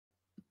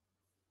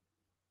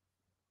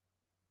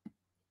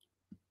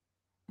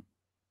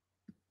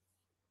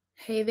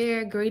Hey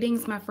there,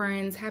 greetings, my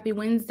friends. Happy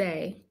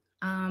Wednesday.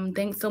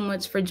 Thanks so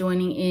much for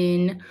joining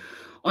in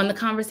on the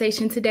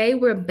conversation today.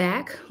 We're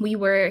back. We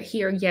were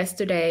here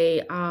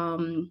yesterday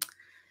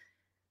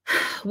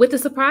with a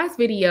surprise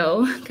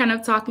video, kind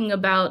of talking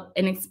about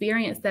an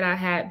experience that I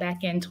had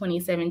back in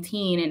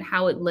 2017 and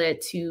how it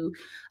led to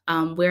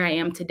where I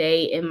am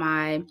today in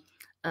my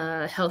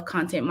health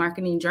content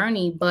marketing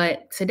journey.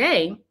 But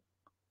today,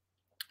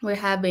 we're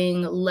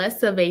having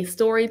less of a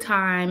story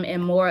time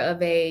and more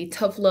of a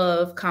tough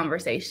love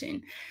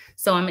conversation.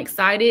 So I'm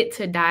excited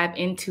to dive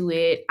into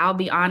it. I'll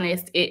be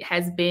honest, it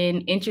has been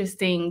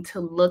interesting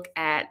to look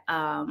at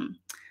kind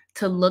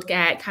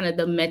of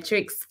the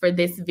metrics for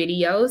this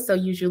video. So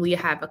usually I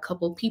have a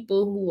couple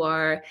people who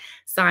are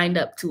signed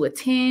up to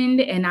attend,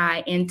 and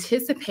I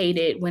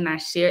anticipated when I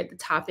shared the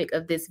topic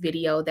of this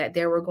video that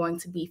there were going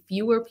to be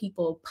fewer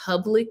people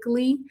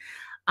publicly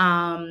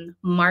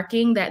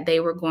marking that they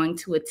were going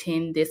to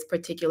attend this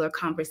particular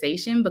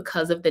conversation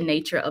because of the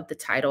nature of the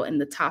title and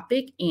the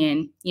topic.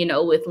 And,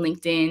 with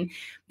LinkedIn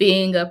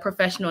being a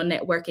professional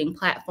networking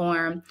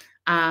platform,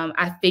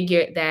 I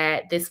figured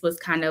that this was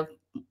kind of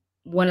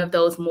one of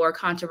those more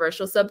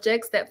controversial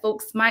subjects that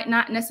folks might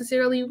not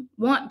necessarily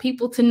want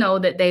people to know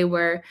that they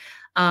were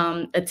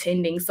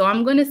attending. So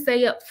I'm going to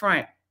say up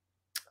front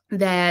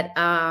that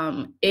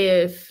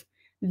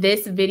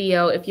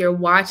if you're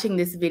watching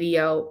this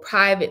video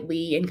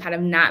privately and kind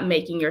of not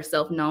making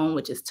yourself known,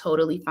 which is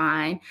totally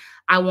fine,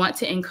 I want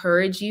to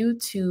encourage you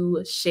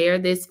to share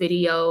this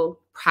video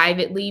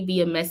privately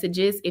via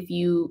messages if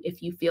you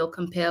feel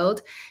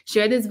compelled.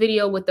 Share this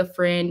video with a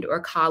friend or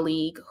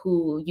colleague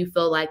who you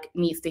feel like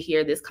needs to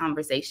hear this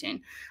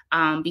conversation,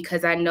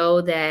 because I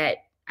know that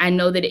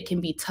it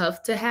can be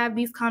tough to have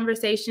these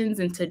conversations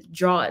and to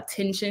draw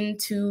attention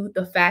to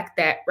the fact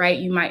that, right,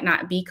 you might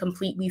not be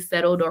completely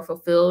settled or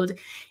fulfilled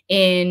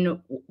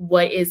in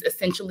what is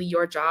essentially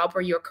your job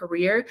or your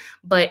career,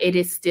 but it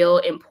is still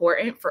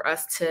important for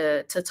us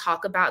to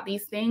talk about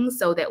these things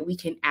so that we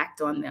can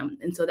act on them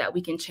and so that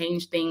we can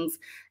change things,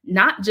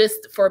 not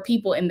just for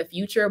people in the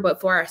future, but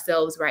for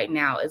ourselves right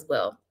now as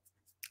well.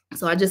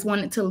 So I just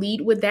wanted to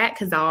lead with that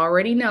because I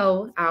already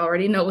know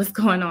what's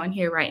going on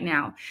here right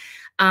now.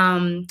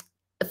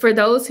 For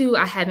those who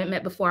I haven't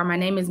met before, my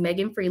name is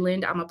Megan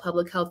Freeland. I'm a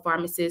public health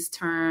pharmacist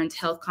turned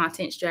health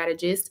content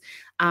strategist.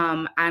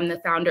 I'm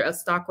the founder of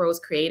Stock Rose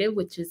Creative,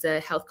 which is a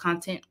health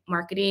content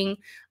marketing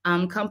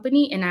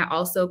company. And I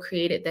also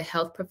created the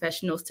Health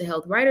Professionals to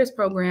Health Writers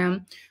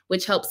program,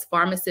 which helps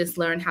pharmacists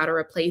learn how to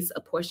replace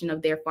a portion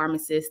of their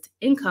pharmacist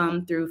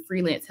income through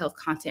freelance health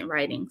content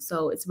writing.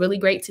 So it's really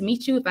great to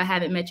meet you if I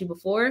haven't met you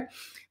before.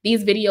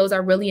 These videos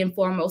are really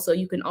informal, so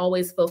you can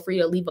always feel free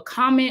to leave a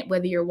comment,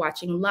 whether you're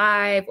watching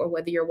live or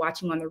whether you're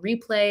watching on the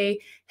replay.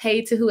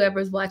 Hey to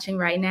whoever's watching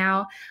right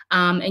now.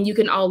 And you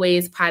can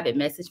always private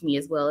message me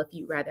as well if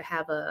you'd rather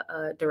have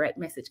a direct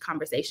message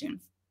conversation.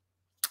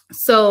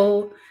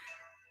 So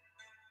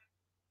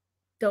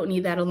don't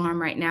need that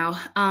alarm right now.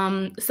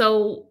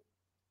 So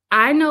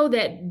I know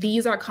that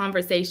these are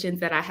conversations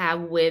that I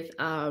have with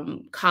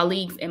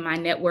colleagues in my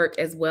network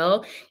as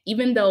well.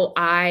 Even though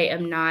I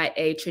am not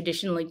a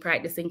traditionally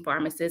practicing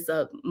pharmacist,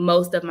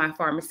 most of my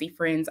pharmacy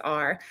friends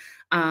are.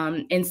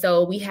 And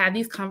so we have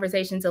these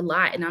conversations a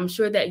lot. And I'm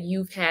sure that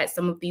you've had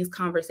some of these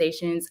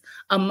conversations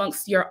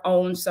amongst your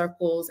own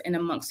circles and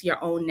amongst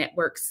your own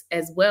networks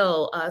as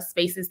well,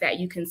 spaces that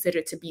you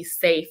consider to be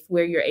safe,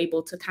 where you're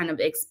able to kind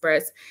of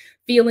express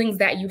feelings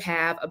that you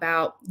have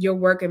about your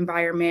work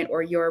environment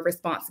or your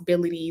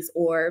responsibilities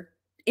or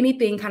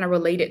anything kind of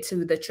related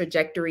to the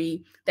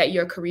trajectory that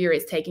your career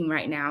is taking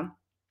right now.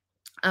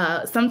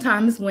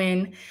 Sometimes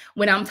when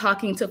I'm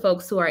talking to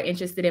folks who are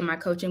interested in my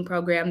coaching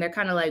program, they're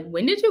kind of like,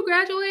 "When did you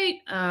graduate?"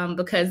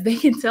 Because they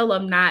can tell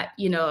I'm not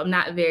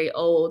very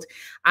old.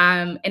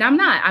 And I'm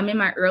not. I'm in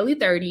my early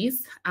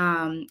 30s.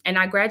 And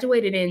I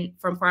graduated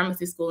from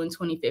pharmacy school in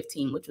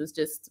 2015, which was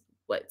just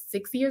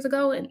 6 years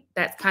ago, and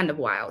that's kind of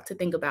wild to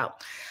think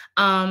about.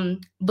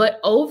 But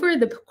over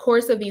the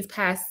course of these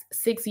past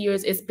 6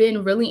 years, it's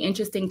been really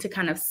interesting to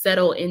kind of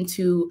settle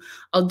into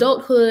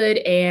adulthood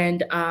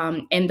and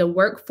the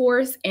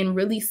workforce, and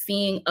really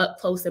seeing up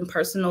close and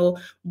personal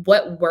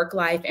what work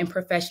life and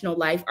professional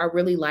life are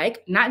really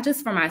like, not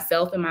just for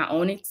myself and my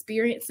own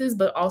experiences,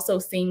 but also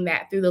seeing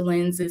that through the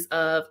lenses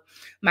of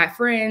my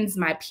friends,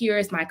 my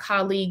peers, my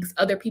colleagues,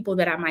 other people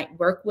that I might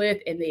work with,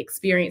 and the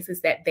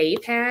experiences that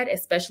they've had,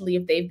 especially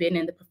if they've been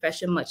in the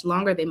profession much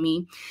longer than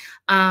me.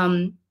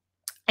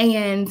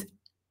 And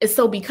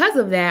so because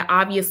of that,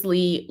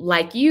 obviously,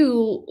 like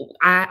you,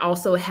 I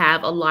also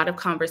have a lot of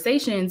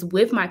conversations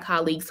with my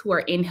colleagues who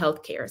are in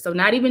healthcare. So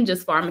not even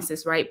just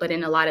pharmacists, right? But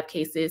in a lot of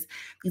cases,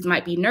 these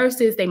might be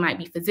nurses, they might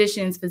be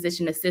physicians,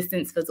 physician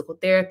assistants, physical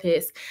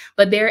therapists,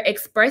 but they're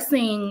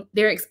expressing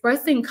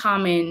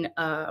common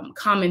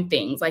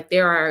things. Like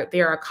there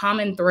are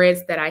common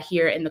threads that I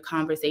hear in the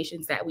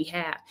conversations that we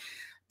have.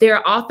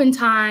 They're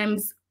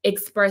oftentimes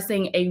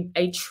expressing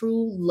a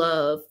true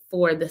love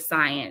for the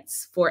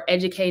science, for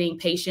educating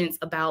patients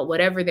about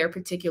whatever their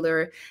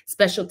particular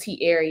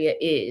specialty area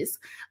is.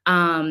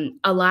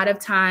 A lot of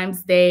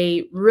times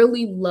they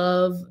really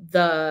love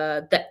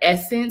the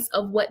essence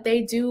of what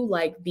they do,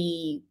 like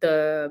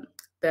the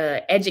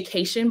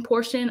education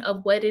portion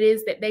of what it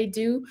is that they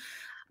do.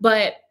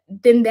 But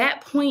then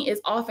that point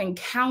is often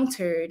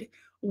countered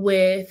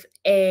with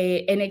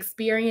an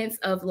experience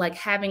of like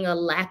having a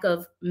lack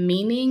of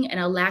meaning and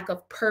a lack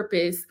of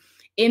purpose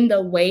in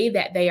the way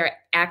that they are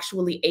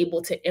actually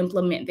able to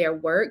implement their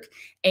work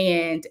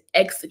and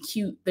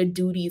execute the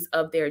duties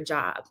of their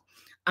job.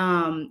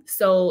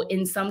 So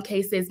in some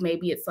cases,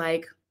 maybe it's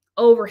like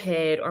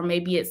overhead, or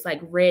maybe it's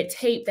like red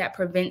tape that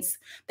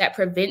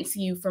prevents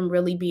you from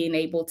really being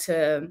able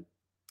to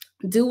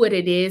do what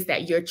it is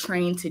that you're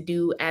trained to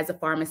do as a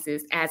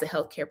pharmacist, as a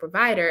healthcare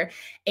provider.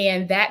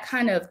 And that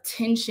kind of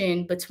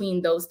tension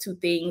between those two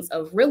things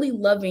of really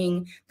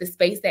loving the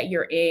space that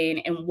you're in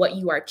and what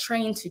you are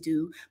trained to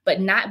do, but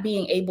not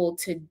being able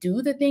to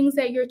do the things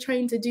that you're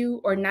trained to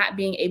do, or not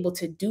being able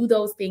to do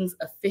those things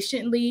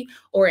efficiently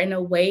or in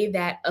a way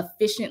that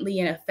efficiently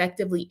and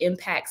effectively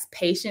impacts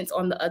patients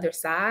on the other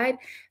side.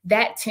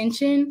 That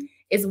tension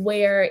is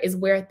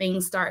where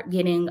things start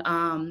getting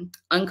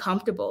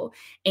uncomfortable.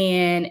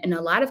 And in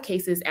a lot of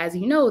cases, as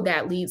you know,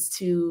 that leads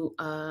to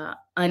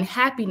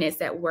unhappiness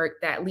at work,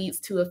 that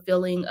leads to a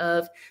feeling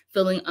of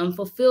feeling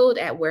unfulfilled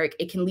at work.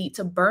 It can lead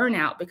to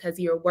burnout because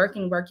you're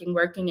working, working,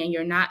 working, and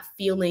you're not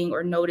feeling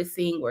or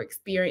noticing or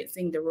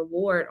experiencing the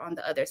reward on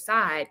the other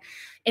side.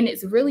 And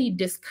it's really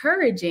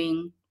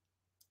discouraging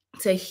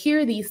to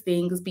hear these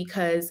things,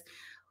 because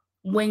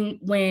when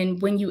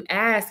you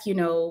ask,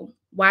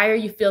 why are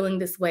you feeling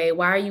this way?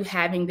 Why are you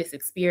having this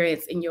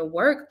experience in your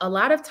work? A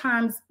lot of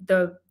times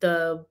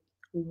the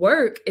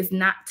work is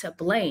not to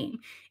blame.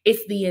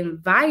 It's the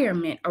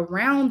environment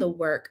around the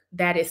work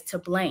that is to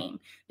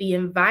blame. The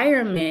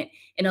environment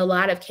in a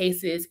lot of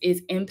cases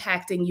is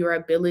impacting your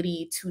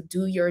ability to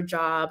do your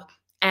job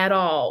at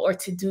all, or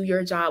to do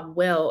your job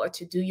well, or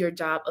to do your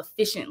job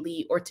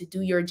efficiently, or to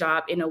do your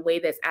job in a way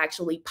that's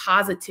actually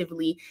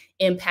positively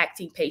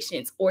impacting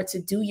patients, or to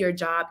do your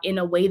job in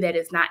a way that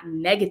is not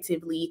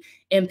negatively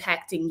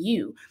impacting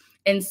you.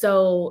 And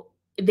so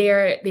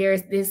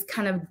there's this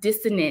kind of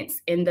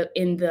dissonance in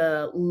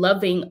the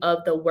loving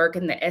of the work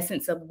and the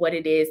essence of what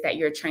it is that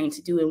you're trained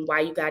to do and why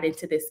you got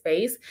into this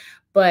space,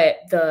 but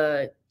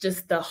the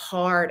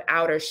hard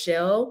outer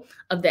shell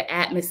of the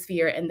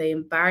atmosphere and the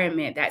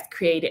environment that's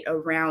created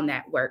around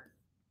that work.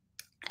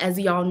 As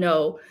y'all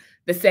know,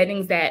 the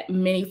settings that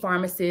many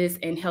pharmacists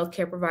and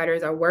healthcare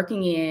providers are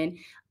working in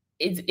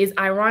is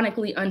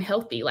ironically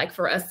unhealthy. Like,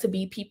 for us to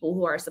be people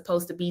who are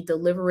supposed to be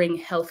delivering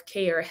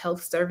healthcare,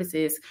 health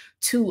services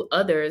to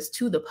others,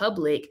 to the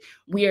public,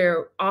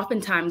 we're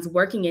oftentimes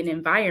working in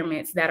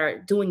environments that are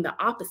doing the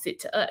opposite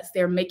to us.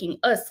 They're making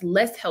us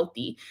less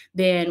healthy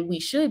than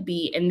we should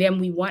be, and then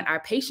we want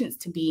our patients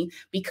to be,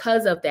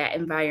 because of that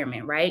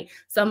environment, right?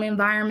 Some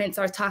environments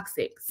are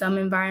toxic. Some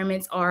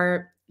environments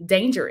are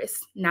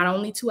dangerous, not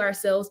only to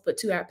ourselves, but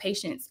to our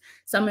patients.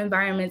 Some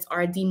environments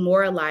are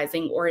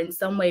demoralizing, or in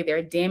some way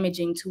they're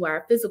damaging to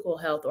our physical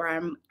health,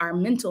 or our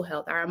mental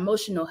health, our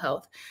emotional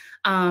health.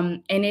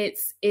 And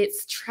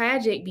it's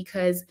tragic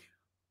because,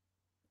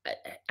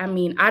 I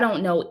mean, I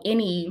don't know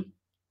any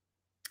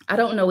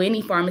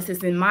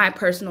pharmacists in my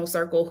personal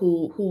circle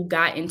who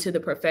got into the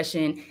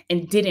profession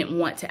and didn't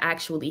want to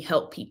actually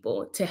help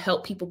people, to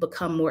help people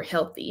become more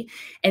healthy.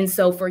 And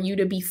so for you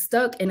to be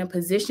stuck in a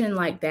position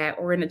like that,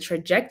 or in a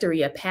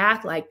trajectory, a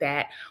path like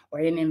that, or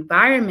in an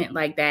environment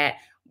like that,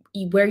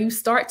 where you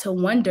start to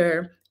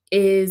wonder,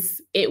 is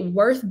it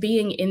worth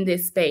being in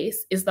this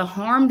space? Is the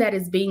harm that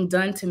is being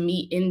done to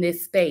me in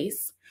this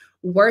space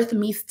worth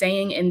me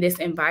staying in this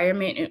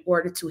environment in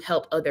order to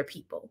help other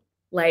people?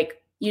 Like,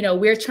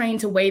 we're trained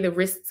to weigh the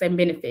risks and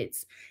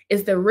benefits.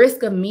 Is the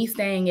risk of me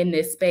staying in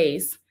this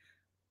space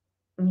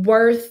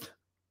worth,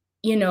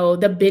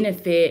 the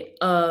benefit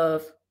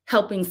of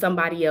helping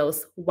somebody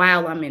else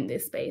while I'm in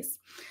this space?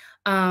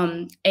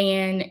 And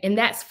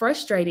that's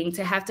frustrating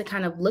to have to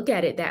kind of look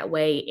at it that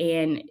way.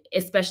 And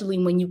especially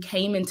when you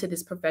came into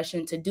this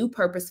profession to do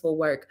purposeful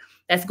work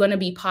that's going to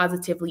be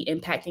positively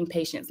impacting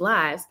patients'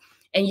 lives,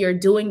 and you're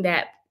doing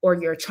that, or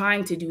you're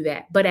trying to do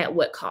that, but at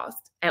what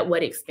cost? At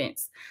what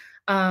expense?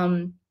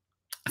 Um,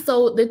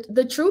 so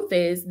the truth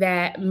is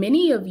that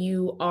many of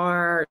you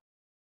are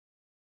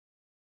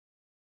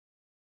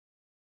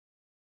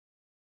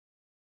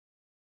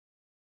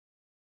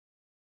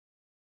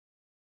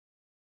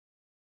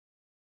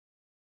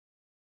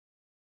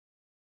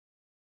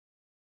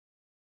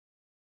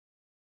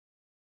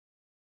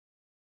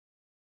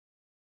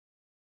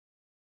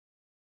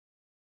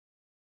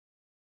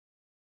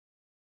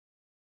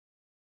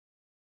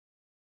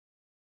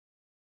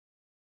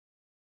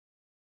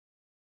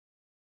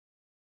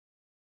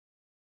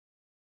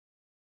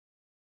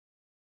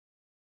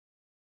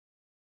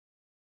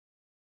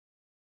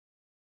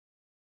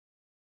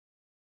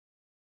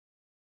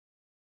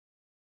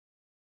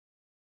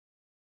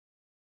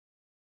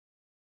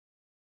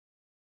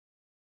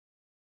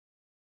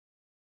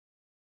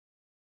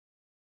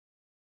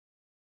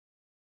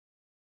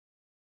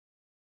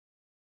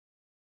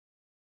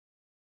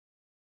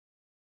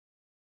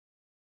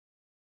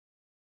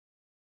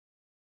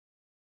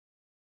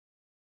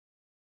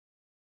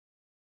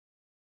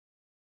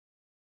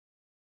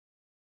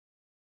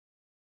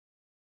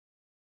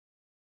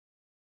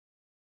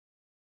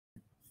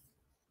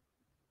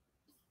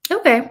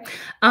Okay.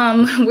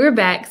 We're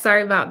back.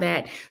 Sorry about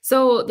that.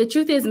 So the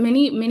truth is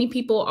many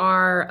people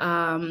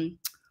are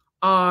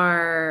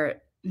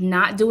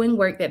not doing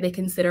work that they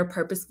consider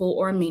purposeful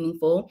or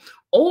meaningful,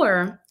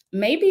 or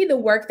maybe the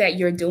work that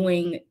you're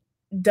doing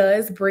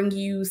does bring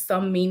you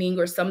some meaning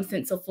or some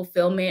sense of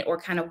fulfillment or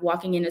kind of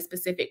walking in a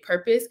specific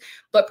purpose,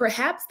 but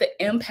perhaps the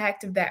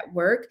impact of that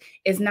work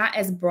is not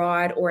as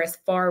broad or as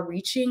far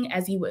reaching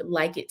as you would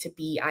like it to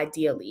be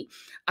ideally.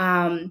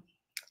 Um,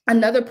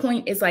 Another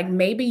point is like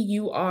maybe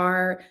you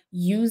are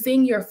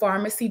using your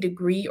pharmacy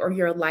degree or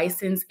your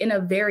license in a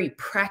very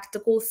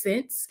practical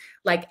sense,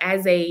 like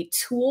as a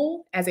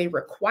tool, as a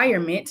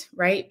requirement,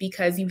 right?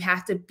 Because you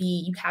have to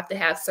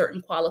have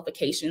certain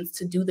qualifications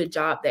to do the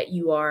job that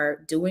you are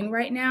doing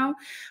right now.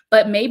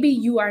 But maybe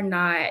you are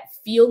not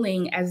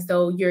feeling as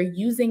though you're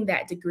using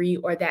that degree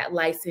or that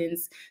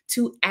license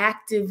to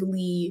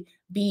actively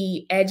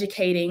be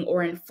educating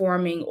or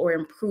informing or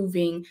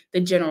improving the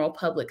general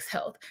public's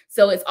health.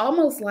 So it's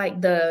almost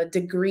like the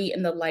degree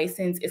and the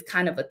license is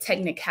kind of a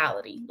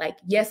technicality. Like,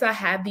 yes, I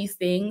have these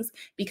things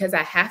because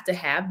I have to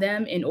have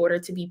them in order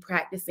to be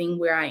practicing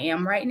where I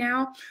am right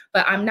now,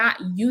 but I'm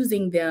not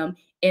using them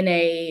in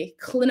a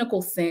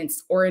clinical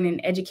sense or in an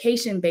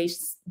education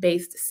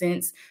based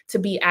sense to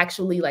be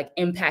actually like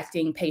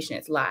impacting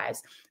patients'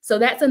 lives. So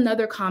that's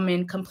another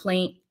common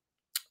complaint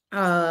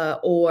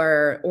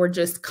or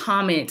just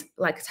comment,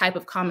 like type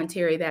of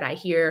commentary that I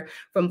hear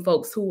from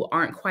folks who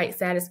aren't quite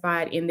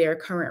satisfied in their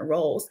current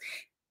roles.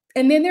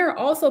 And then there are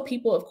also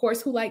people, of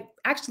course, who like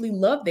actually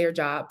love their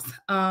jobs.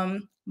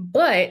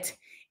 But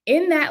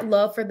in that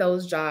love for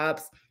those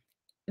jobs,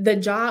 the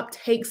job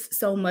takes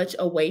so much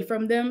away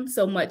from them,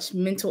 so much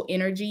mental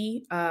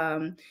energy.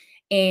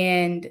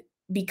 And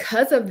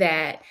because of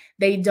that,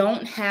 they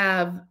don't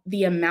have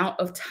the amount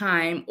of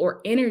time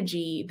or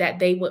energy that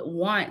they would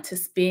want to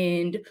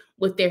spend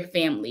with their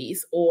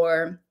families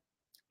or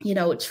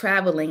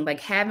traveling, like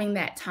having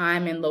that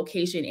time and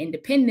location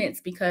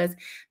independence because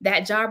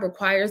that job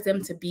requires them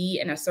to be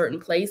in a certain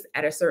place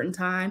at a certain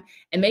time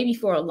and maybe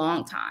for a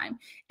long time.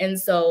 And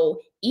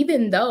so,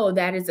 even though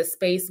that is a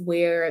space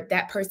where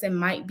that person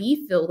might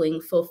be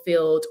feeling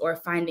fulfilled or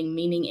finding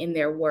meaning in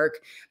their work,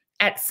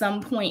 at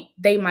some point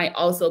they might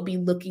also be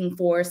looking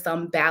for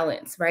some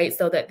balance, right?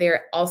 So that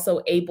they're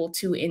also able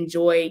to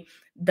enjoy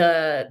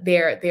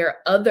their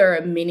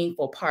other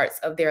meaningful parts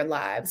of their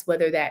lives,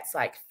 whether that's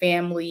like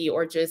family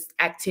or just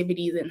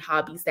activities and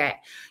hobbies that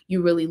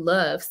you really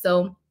love.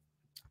 So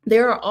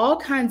there are all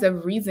kinds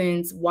of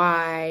reasons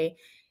why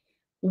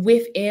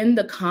within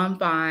the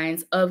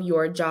confines of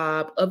your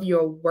job, of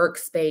your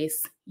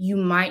workspace, you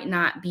might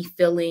not be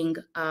feeling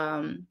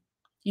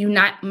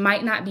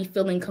might not be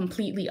feeling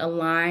completely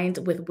aligned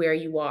with where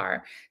you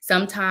are.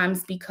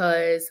 Sometimes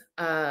because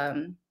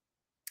it's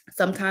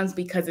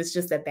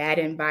just a bad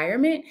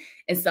environment,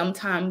 and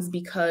sometimes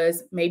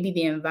because maybe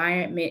the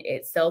environment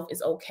itself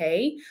is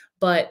okay,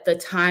 but the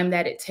time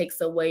that it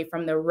takes away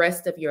from the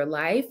rest of your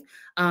life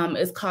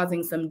is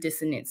causing some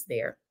dissonance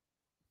there.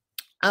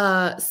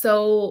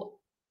 So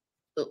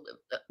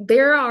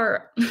there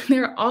are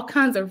there are all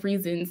kinds of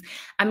reasons.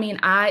 I mean,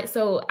 I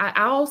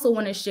also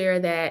want to share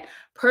that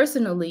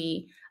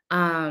personally,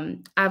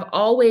 I've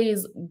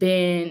always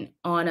been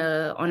on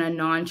a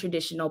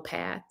non-traditional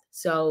path.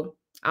 So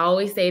I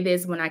always say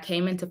this: when I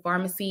came into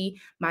pharmacy,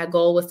 my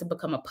goal was to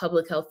become a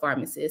public health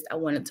pharmacist. I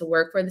wanted to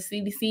work for the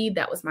CDC.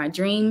 That was my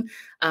dream.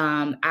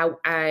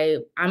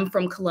 I'm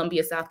from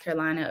Columbia, South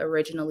Carolina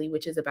originally,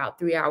 which is about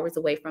 3 hours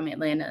away from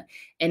Atlanta.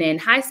 And in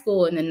high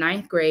school, in the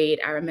ninth grade,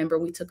 I remember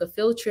we took a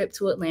field trip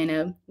to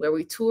Atlanta where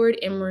we toured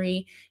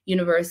Emory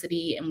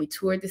University and we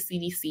toured the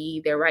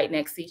CDC. They're right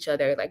next to each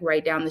other, like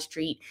right down the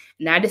street.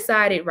 And I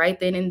decided right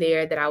then and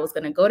there that I was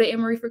going to go to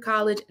Emory for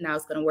college and I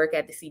was going to work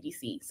at the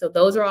CDC. So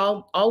those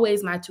are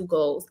always my two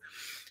goals.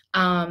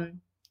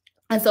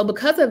 And so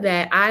because of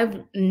that,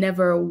 I've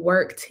never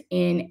worked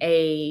in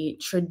a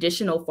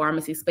traditional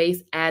pharmacy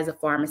space as a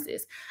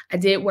pharmacist. I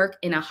did work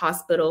in a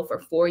hospital for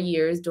 4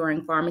 years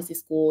during pharmacy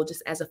school,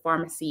 just as a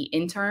pharmacy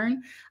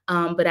intern.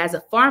 But as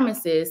a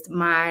pharmacist,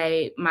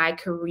 my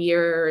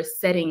career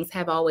settings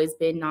have always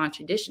been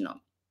non-traditional.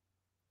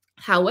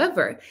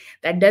 However,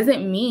 that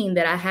doesn't mean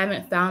that I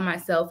haven't found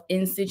myself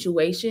in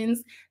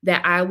situations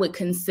that I would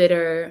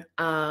consider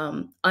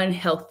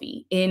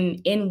unhealthy,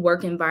 in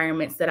work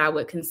environments that I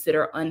would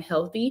consider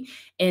unhealthy,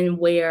 and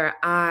where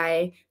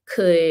I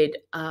could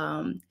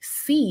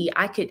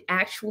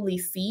actually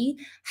see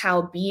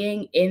how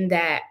being in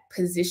that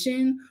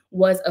position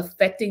was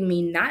affecting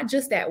me, not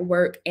just at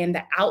work and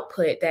the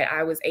output that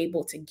I was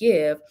able to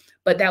give,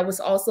 but that was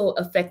also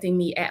affecting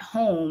me at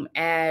home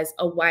as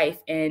a wife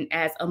and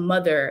as a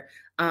mother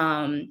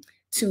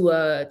to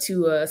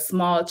a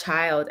small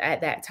child at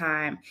that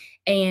time.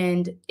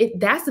 And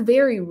that's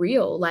very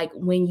real. Like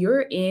when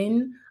you're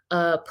in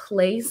a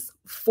place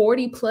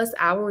 40 plus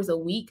hours a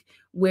week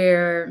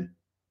where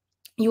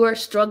you are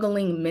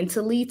struggling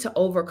mentally to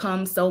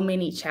overcome so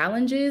many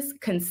challenges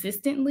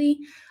consistently,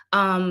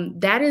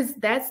 That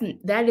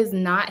is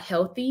not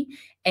healthy.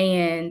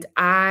 And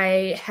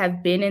I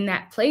have been in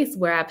that place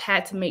where I've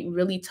had to make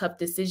really tough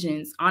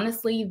decisions.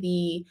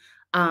 Honestly,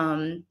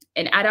 and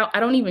I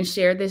don't even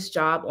share this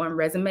job on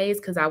resumes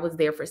because I was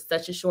there for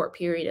such a short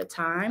period of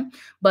time,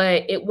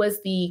 but it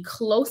was the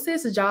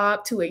closest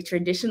job to a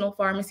traditional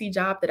pharmacy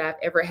job that I've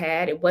ever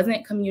had. It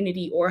wasn't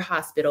community or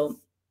hospital,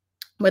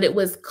 but it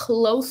was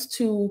close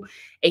to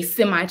a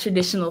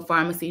semi-traditional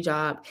pharmacy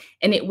job.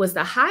 And it was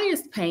the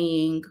highest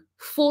paying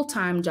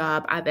full-time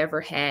job I've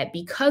ever had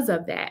because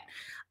of that.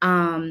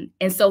 And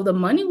so the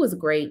money was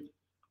great.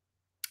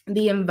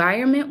 The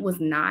environment was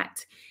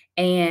not.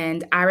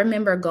 And I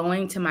remember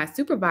going to my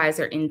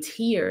supervisor in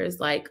tears,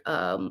 like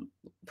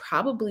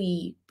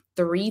probably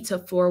 3 to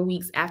 4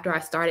 weeks after I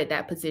started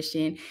that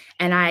position.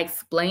 And I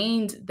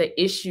explained the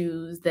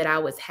issues that I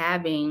was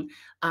having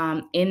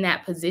in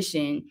that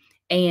position.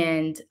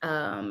 And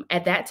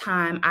at that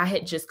time, I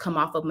had just come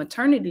off of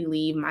maternity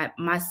leave.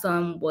 My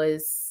son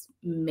was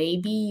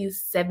maybe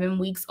 7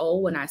 weeks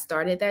old when I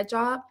started that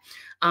job.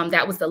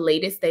 That was the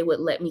latest they would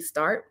let me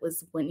start,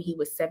 was when he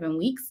was 7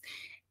 weeks.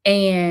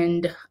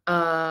 And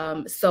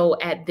so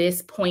at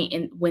this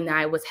point, when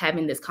I was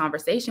having this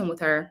conversation with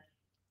her,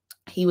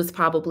 he was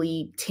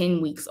probably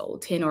 10 weeks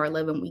old, 10 or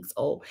 11 weeks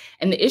old.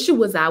 And the issue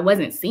was I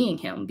wasn't seeing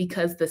him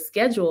because the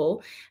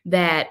schedule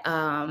that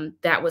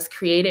was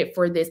created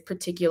for this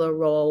particular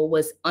role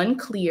was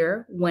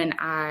unclear when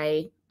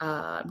I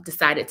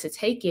decided to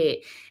take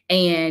it,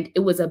 and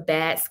it was a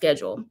bad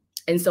schedule.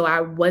 And so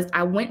I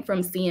went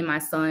from seeing my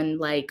son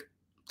like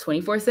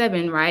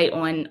 24/7, right,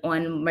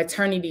 on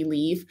maternity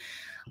leave,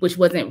 which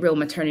wasn't real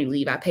maternity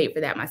leave. I paid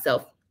for that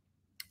myself.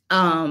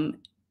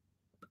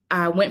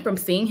 I went from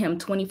seeing him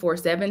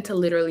 24/7 to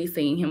literally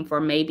seeing him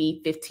for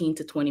maybe 15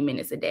 to 20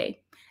 minutes a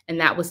day. And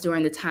that was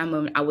during the time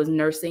when I was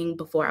nursing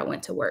before I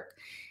went to work.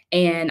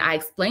 And I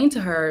explained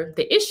to her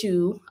the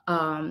issue,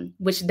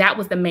 which that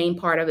was the main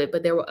part of it,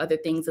 but there were other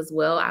things as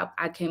well.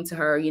 I came to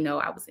her,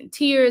 I was in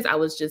tears. I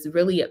was just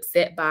really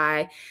upset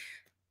by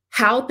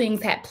how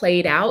things had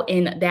played out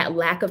and that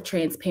lack of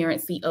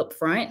transparency up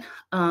front.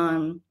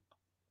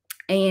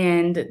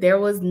 And there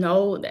was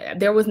no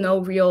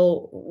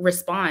real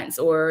response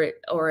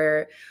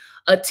or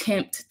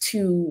attempt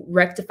to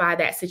rectify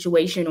that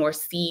situation or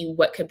see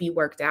what could be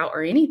worked out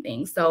or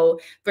anything. So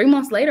 3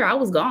 months later, I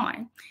was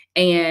gone.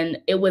 And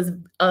it was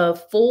a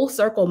full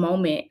circle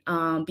moment,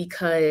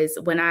 because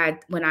when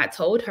I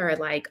told her,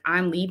 like,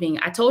 I'm leaving,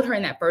 I told her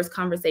in that first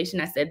conversation,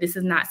 I said, this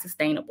is not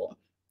sustainable.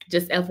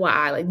 Just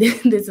FYI, like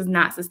this is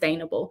not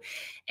sustainable.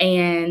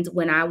 And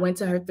when I went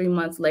to her 3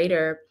 months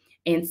later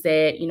and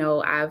said,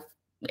 I've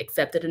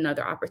accepted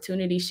another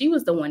opportunity, she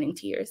was the one in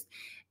tears.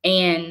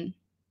 And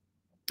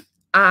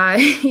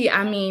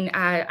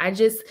I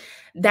just,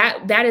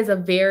 that is a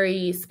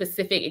very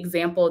specific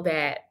example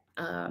that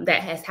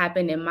that has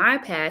happened in my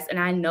past. And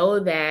I know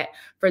that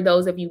for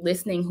those of you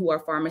listening who are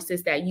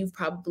pharmacists, that you've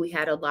probably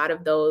had a lot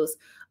of those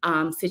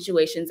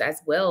situations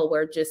as well,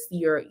 where just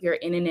you're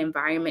in an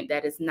environment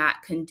that is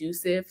not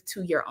conducive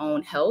to your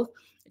own health,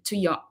 to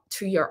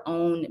your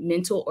own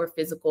mental or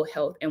physical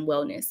health and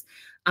wellness.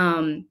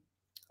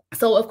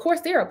 So, of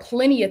course, there are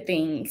plenty of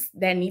things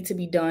that need to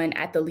be done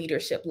at the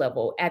leadership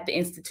level, at the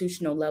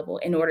institutional level,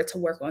 in order to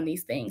work on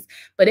these things.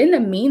 But in the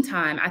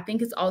meantime, I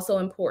think it's also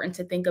important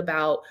to think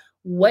about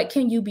what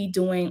can you be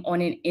doing on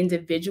an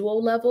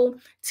individual level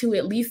to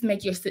at least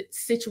make your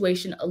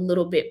situation a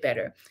little bit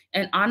better.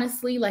 And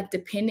honestly, like,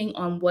 depending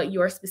on what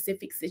your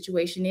specific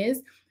situation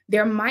is,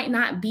 there might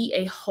not be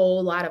a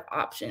whole lot of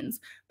options,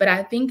 but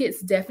I think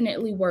it's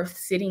definitely worth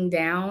sitting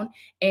down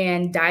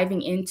and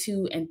diving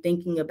into and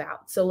thinking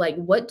about. So, like,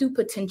 what do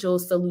potential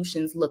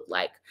solutions look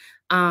like?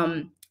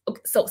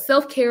 So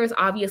self-care is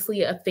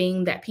obviously a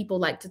thing that people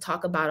like to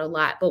talk about a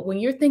lot, but when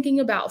you're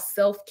thinking about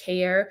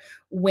self-care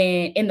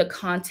when in the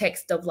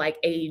context of like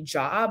a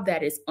job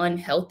that is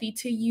unhealthy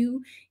to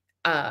you,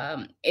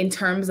 in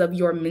terms of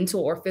your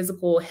mental or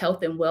physical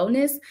health and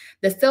wellness,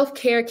 the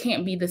self-care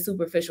can't be the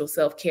superficial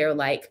self-care,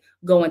 like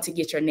going to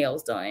get your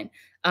nails done.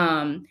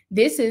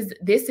 This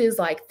is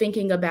like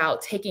thinking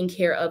about taking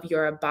care of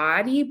your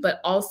body,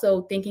 but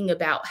also thinking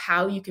about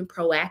how you can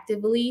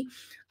proactively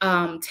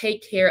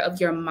take care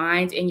of your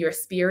mind and your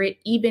spirit,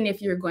 even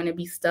if you're going to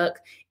be stuck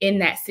in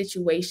that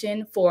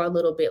situation for a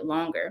little bit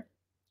longer.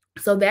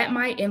 So that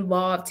might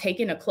involve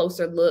taking a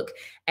closer look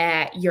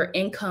at your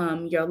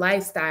income, your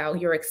lifestyle,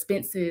 your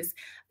expenses,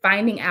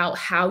 finding out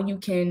how you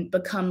can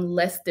become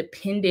less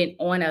dependent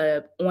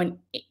on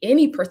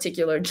any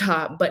particular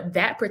job, but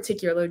that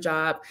particular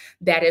job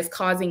that is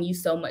causing you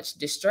so much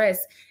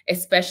distress,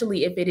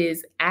 especially if it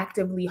is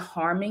actively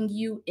harming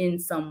you in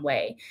some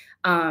way.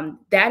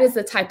 That is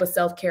the type of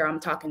self-care I'm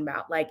talking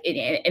about. Like,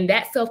 and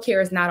that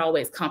self-care is not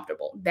always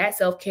comfortable. That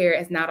self-care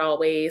is not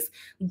always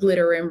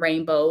glitter and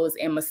rainbows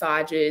and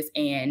massages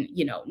and,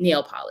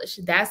 nail polish.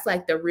 That's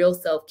like the real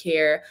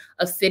self-care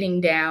of sitting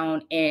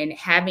down and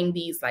having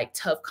these like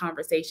tough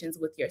conversations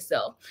with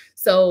yourself.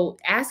 So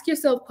ask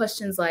yourself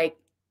questions like,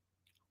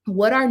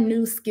 what are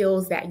new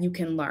skills that you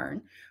can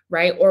learn,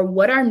 right? Or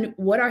what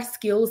are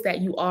skills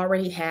that you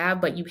already have,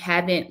 but you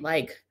haven't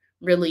like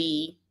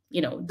really,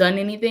 done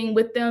anything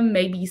with them,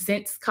 maybe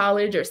since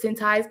college or since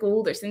high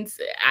school or since,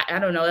 I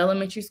don't know,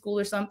 elementary school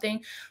or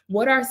something.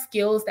 What are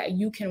skills that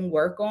you can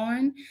work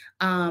on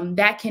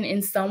that can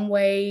in some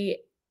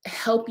way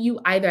help you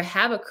either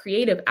have a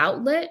creative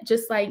outlet,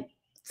 just like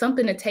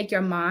something to take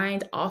your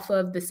mind off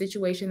of the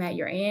situation that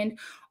you're in,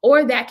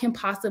 or that can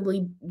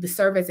possibly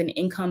serve as an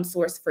income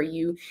source for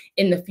you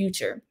in the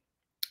future.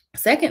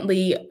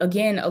 Secondly,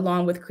 again,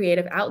 along with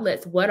creative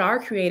outlets, what are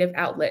creative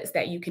outlets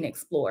that you can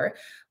explore?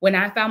 When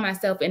I found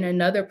myself in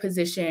another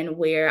position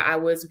where I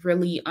was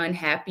really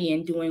unhappy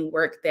and doing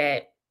work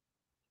that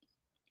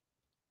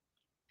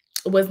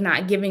was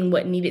not giving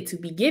what needed to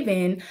be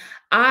given,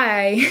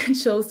 I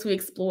chose to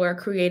explore a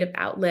creative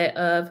outlet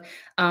of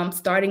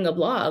starting a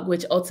blog,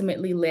 which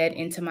ultimately led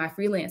into my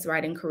freelance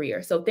writing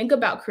career. So think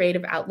about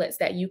creative outlets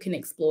that you can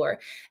explore.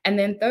 And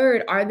then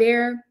third, are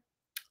there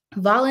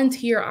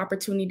volunteer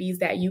opportunities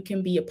that you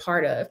can be a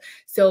part of?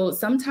 So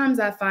sometimes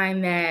I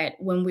find that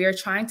when we're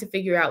trying to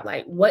figure out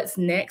like what's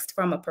next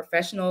from a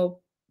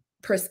professional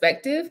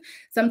perspective,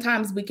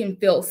 sometimes we can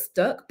feel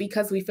stuck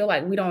because we feel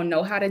like we don't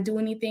know how to do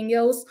anything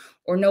else,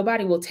 or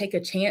nobody will take a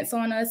chance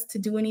on us to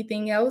do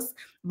anything else.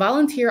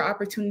 Volunteer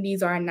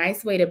opportunities are a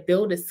nice way to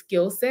build a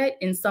skill set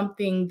in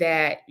something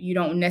that you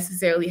don't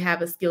necessarily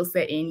have a skill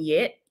set in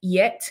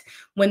yet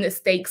when the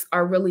stakes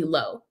are really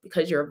low,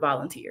 because you're a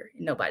volunteer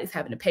and nobody's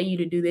having to pay you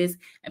to do this,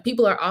 and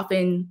people are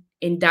often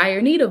in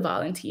dire need of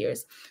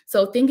volunteers.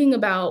 So thinking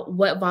about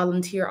what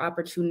volunteer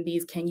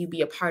opportunities can you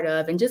be a part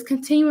of, and just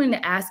continuing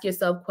to ask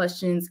yourself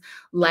questions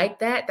like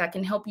that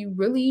can help you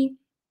really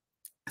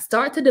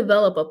start to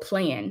develop a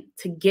plan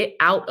to get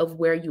out of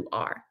where you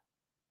are.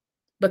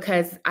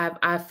 Because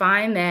I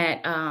find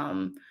that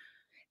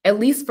at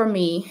least for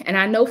me, and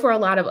I know for a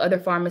lot of other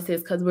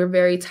pharmacists, because we're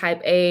very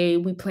type A,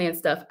 we plan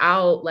stuff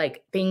out,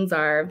 like things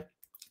are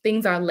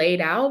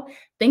laid out.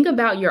 Think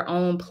about your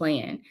own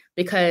plan,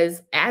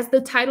 because as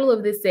the title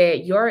of this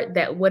said,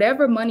 that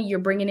whatever money you're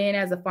bringing in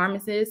as a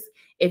pharmacist,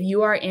 if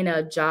you are in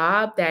a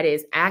job that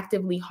is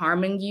actively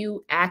harming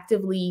you,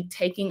 actively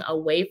taking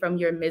away from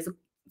your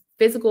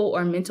physical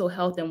or mental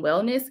health and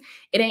wellness,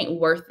 it ain't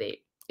worth it.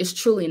 It's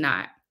truly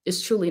not.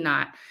 It's truly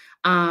not.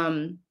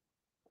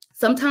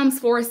 Sometimes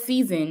for a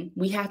season,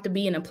 we have to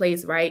be in a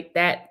place, right?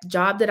 That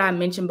job that I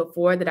mentioned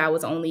before that I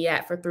was only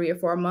at for 3 or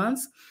 4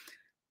 months,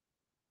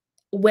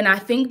 when I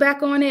think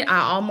back on it,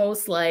 I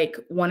almost like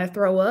want to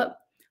throw up.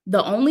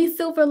 The only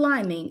silver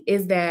lining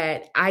is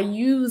that I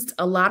used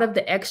a lot of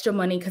the extra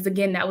money, because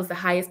again, that was the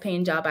highest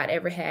paying job I'd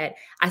ever had.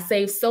 I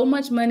saved so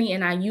much money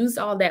and I used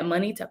all that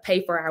money to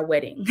pay for our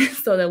wedding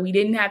so that we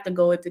didn't have to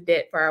go into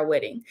debt for our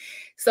wedding.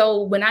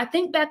 So when I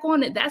think back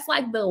on it, that's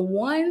like the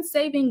one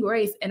saving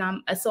grace. And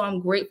I'm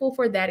grateful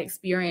for that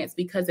experience,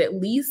 because at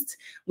least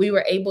we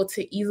were able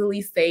to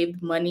easily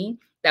save money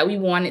that we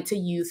wanted to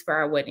use for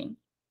our wedding.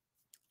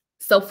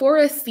 So for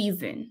a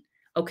season,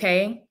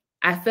 okay,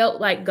 I felt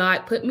like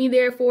God put me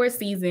there for a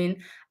season.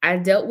 I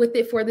dealt with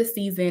it for the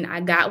season. I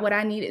got what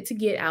I needed to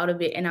get out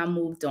of it, and I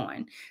moved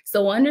on.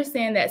 So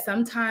understand that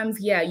sometimes,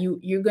 yeah,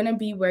 you're going to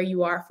be where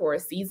you are for a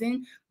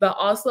season, but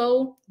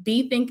also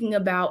be thinking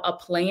about a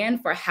plan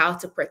for how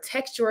to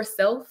protect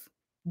yourself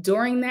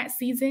during that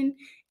season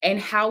and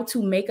how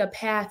to make a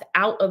path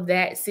out of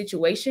that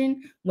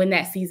situation when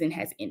that season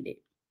has ended.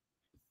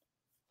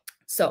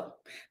 So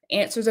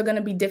answers are going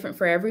to be different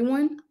for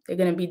everyone. They're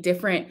going to be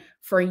different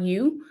for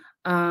you.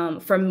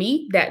 For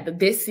me,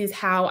 this is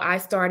how I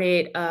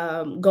started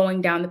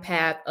going down the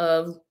path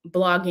of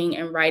blogging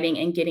and writing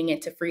and getting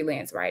into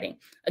freelance writing.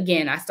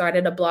 Again, I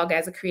started a blog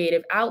as a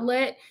creative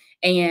outlet,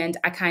 and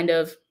I kind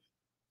of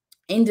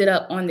ended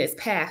up on this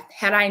path.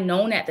 Had I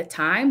known at the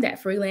time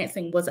that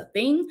freelancing was a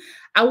thing,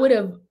 I would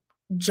have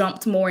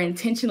jumped more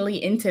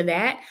intentionally into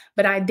that,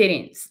 but I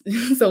didn't.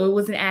 So it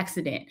was an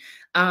accident.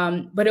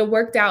 But it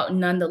worked out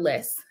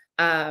nonetheless.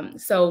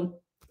 So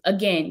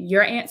again,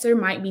 your answer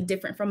might be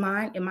different from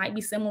mine. It might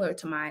be similar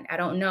to mine. I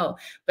don't know.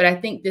 But I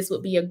think this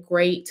would be a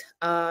great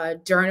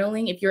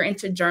journaling. If you're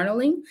into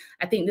journaling,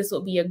 I think this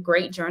will be a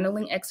great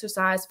journaling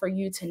exercise for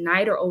you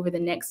tonight or over the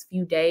next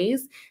few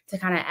days to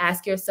kind of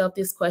ask yourself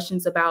these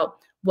questions about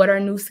what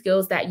are new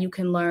skills that you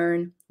can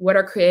learn, what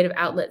are creative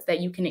outlets that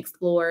you can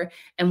explore,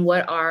 and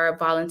what are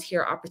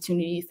volunteer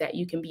opportunities that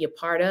you can be a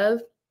part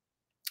of,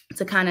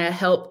 to kind of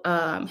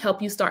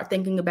help you start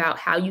thinking about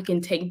how you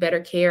can take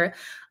better care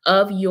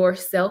of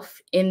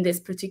yourself in this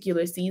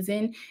particular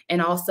season,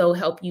 and also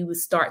help you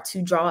start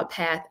to draw a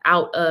path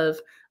out of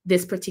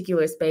this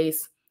particular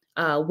space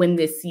when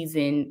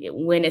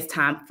it's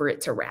time for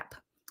it to wrap.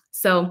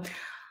 So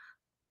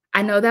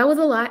I know that was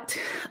a lot.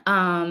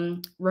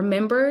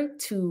 Remember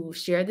to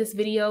share this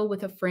video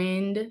with a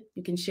friend.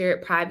 You can share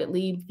it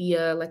privately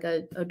via like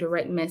a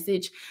direct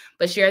message,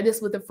 but share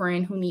this with a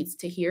friend who needs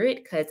to hear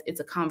it, because it's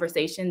a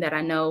conversation that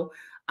I know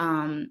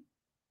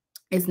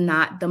is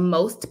not the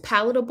most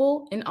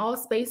palatable in all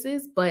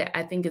spaces, but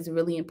I think it's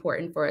really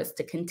important for us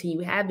to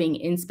continue having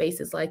in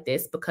spaces like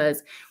this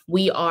because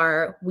we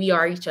are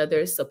each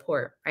other's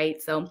support,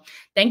 right? So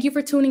thank you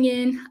for tuning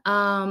in.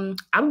 I'll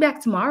be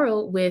back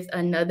tomorrow with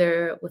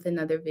another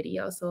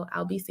video. So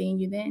I'll be seeing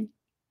you then.